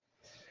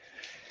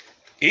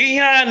ihe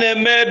a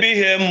na-emebi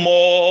ihe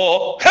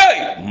mmụọ.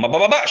 Hey,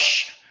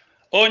 mababash.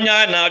 Onye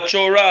a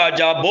na-achụrụ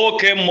aja bụ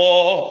oke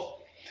mmụọ.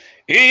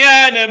 Ihe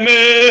a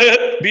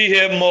na-emebi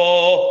ihe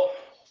mmụọ.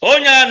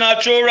 Onye a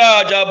na-achụrụ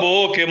aja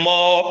bụ oke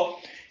mmụọ.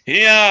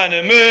 Ihe a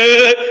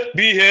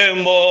na-emebi ihe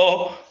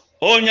mmụọ.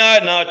 Onye a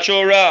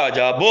na-achụrụ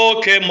aja bụ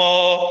oke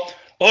mmụọ.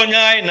 Onye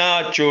anyị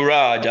na-achụrụ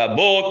aja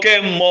bụ oke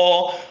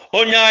mmụọ.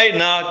 Onye anyị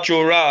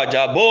na-achụrụ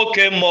aja bụ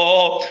oke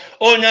mmụọ.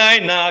 Onye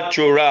anyị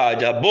na-achụrụ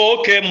aja bụ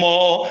oke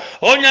mmụọ.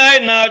 Onye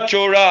anyị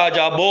na-achụrụ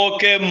aja bụ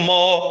oke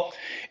mmụọ.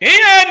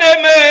 Ihe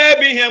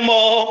na-emebi ihe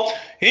mmụọ.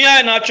 Ihe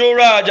anyị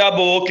na-achụrụ aja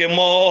bụ oke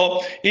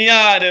mmụọ. Ihe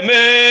a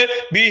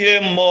na-emebi ihe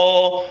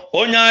mmụọ.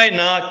 Onye anyị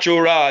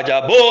na-achụrụ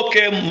aja bụ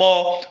oke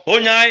mmụọ.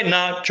 Onye anyị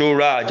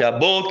na-achụrụ aja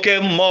bụ oke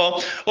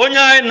mmụọ. Onye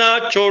anyị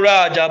na-achụrụ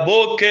aja bụ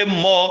oke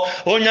mmụọ.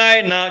 Onye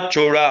anyị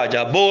na-achụrụ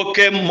aja bụ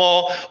oke mmụọ.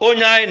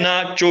 Onye anyị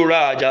na-achụrụ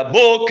aja bụ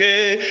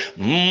oke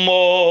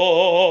mmụọ.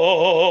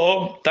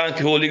 Thank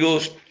you, Holy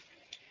Ghost.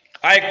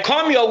 I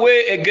come your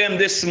way again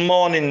this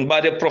morning by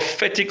the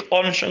prophetic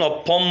unction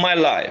upon my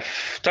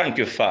life. Thank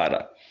you,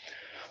 Father.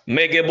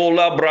 The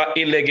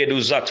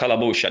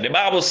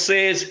Bible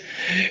says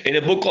in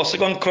the book of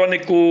 2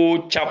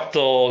 Chronicles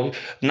chapter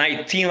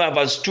 19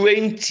 verse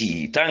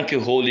 20. Thank you,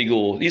 Holy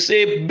Ghost. He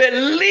said,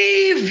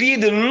 believe ye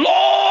the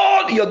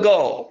Lord your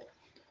God,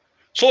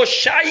 so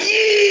shall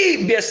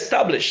ye be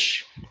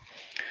established.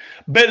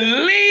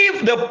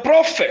 Believe the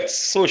prophets,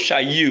 so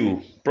shall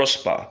you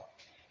prosper.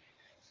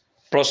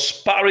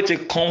 Prosperity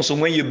comes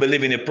when you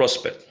believe in a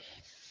prophet.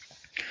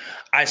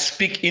 I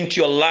speak into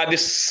your life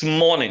this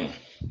morning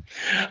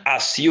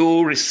as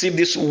you receive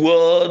this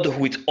word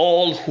with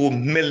all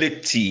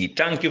humility.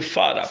 Thank you,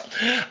 Father.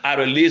 I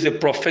release a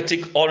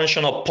prophetic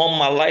unction upon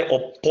my life,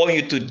 upon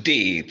you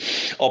today,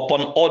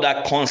 upon all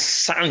that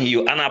concern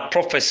you, and I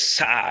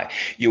prophesy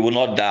you will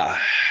not die.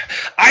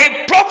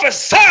 I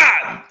prophesy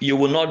you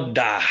will not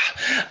die.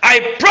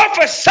 I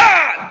prophesy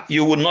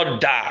you will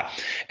not die.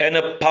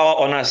 Any power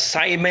on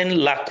assignment,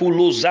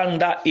 lakulu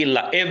zanda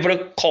ila, every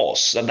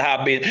cause that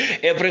have been,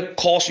 every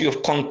cause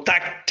you've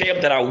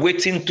contacted that are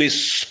waiting to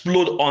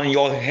explode on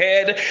your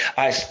head,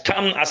 I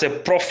stand as a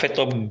prophet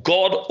of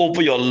God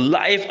over your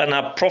life, and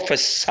I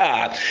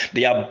prophesy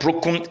they are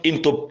broken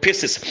into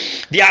pieces.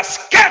 They are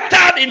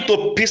scattered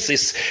into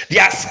pieces. They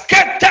are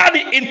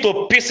scattered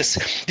into pieces.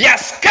 They are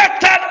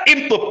scattered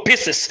into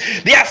pieces.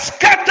 They are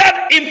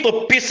scattered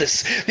into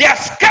pieces. They are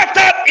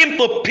scattered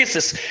into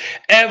pieces.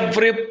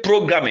 Every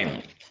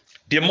programming,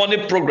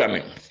 demonic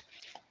programming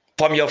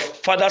from your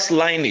father's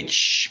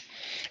lineage,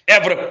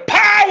 every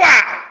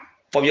power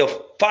from your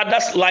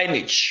father's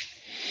lineage,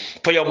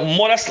 for your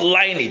mother's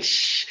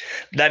lineage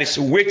that is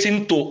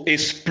waiting to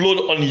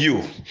explode on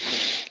you,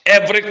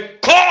 every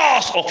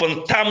cause of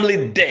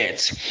untimely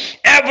death,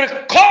 every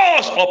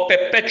cause of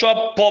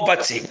perpetual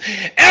poverty,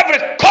 every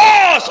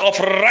cause of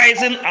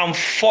rising and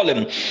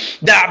falling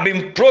that have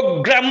been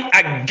programmed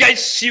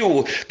against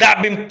you, that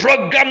have been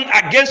programmed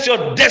against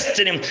your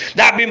destiny,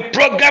 that have been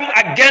programmed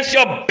against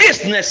your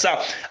business,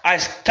 I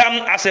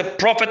stand as a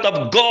prophet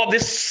of God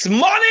this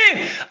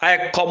morning.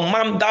 I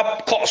command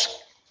that cause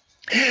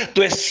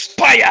to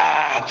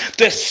expire,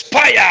 to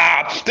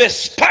expire, to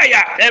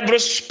expire. Every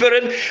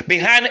spirit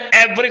behind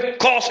every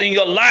cause in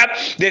your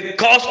life, the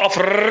cause of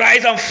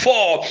rise and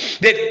fall,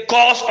 the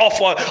cause of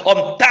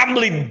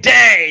untimely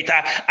death,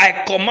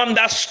 I command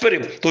that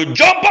spirit to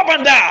jump up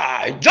and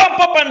die, jump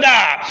up and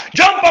die,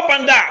 jump up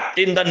and die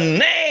in the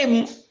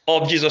name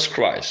of Jesus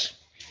Christ.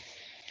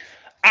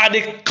 I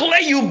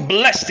declare you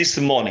blessed this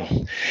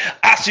morning.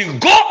 As you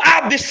go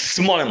out this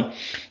morning,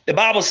 the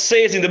Bible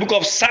says in the book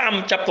of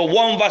Psalm chapter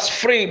 1 verse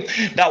 3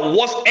 that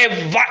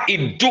whatever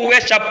you do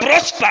shall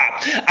prosper.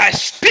 I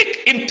speak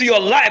into your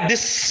life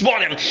this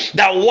morning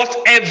that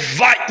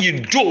whatever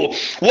you do,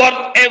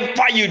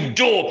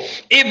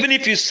 even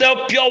if you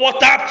sell pure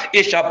water,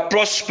 it shall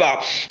prosper.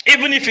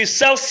 Even if you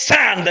sell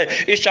sand,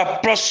 it shall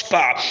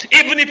prosper.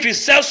 Even if you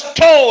sell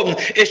stone,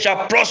 it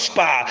shall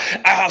prosper.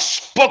 I have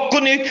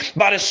spoken it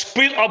by the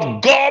Spirit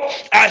of God.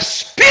 I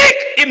speak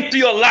into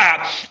your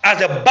life as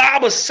the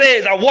Bible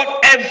says that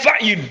whatever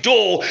you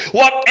do,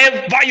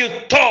 whatever you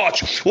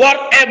touch,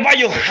 whatever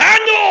you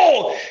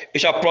handle, it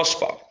shall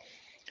prosper.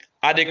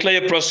 I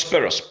declare you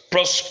prosperous.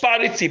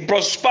 Prosperity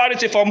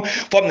from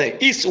the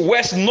east,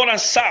 west, north, and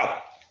south.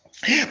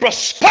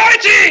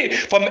 Prosperity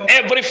from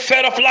every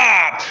fair of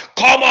life.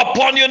 Come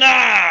upon you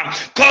now.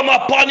 Come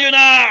upon you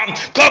now.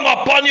 Come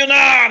upon you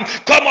now.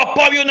 Come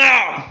upon you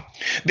now.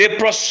 The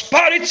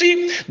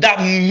prosperity that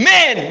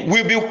men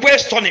will be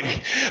questioning,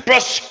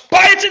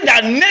 prosperity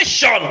that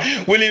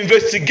nation will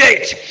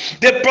investigate,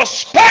 the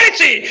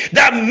prosperity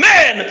that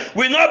men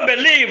will not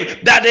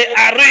believe that they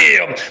are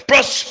real,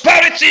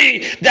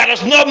 prosperity that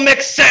does not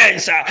make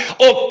sense.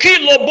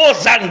 Okilobo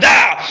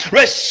Zanda,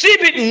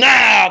 receive it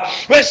now,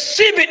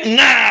 receive it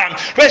now,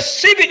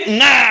 receive it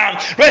now,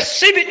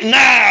 receive it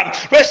now,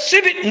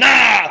 receive it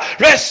now,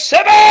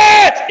 receive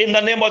it in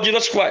the name of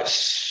Jesus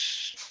Christ.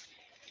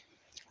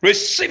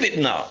 Receive it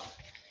now.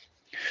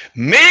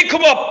 May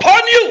come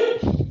upon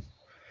you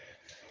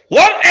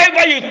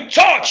Whatever you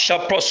touch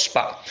shall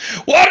prosper.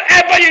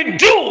 Whatever you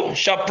do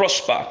shall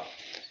prosper.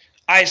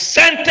 I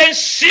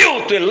sentence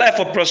you to a life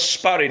of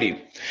prosperity.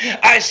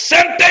 I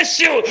sentence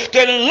you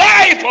to a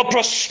life of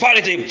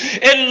prosperity,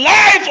 a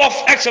life of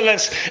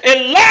excellence,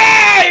 a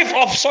life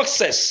of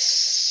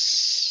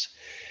success.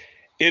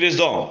 It is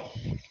done.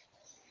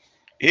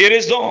 It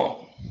is done.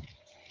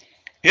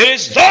 It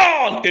is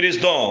done. It is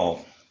done.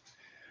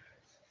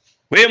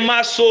 With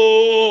my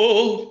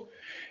soul,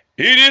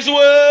 it is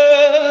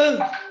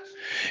well.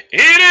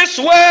 It is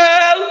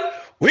well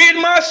with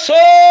my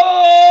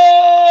soul.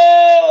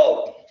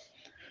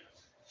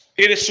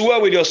 It is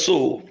well with your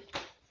soul.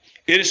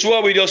 It is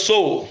well with your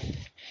soul.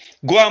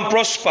 Go and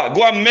prosper.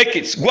 Go and make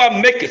it. Go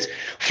and make it.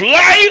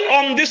 Fly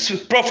on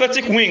these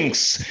prophetic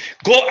wings.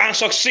 Go and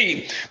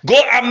succeed. Go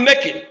and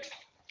make it.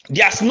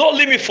 There's no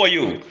limit for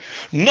you.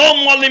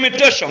 No more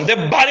limitation. The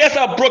barriers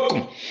are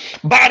broken.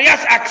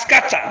 Barriers are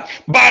scattered.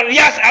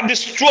 Barriers are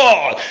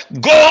destroyed.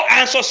 Go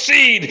and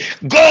succeed.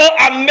 Go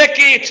and make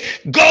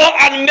it. Go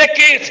and make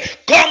it.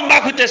 Come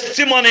back with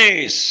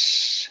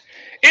testimonies.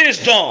 It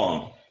is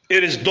done.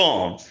 It is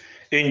done.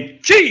 In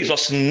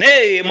Jesus'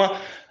 name,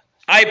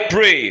 I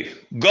pray.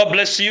 God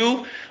bless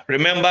you.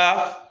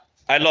 Remember,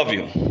 I love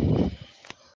you.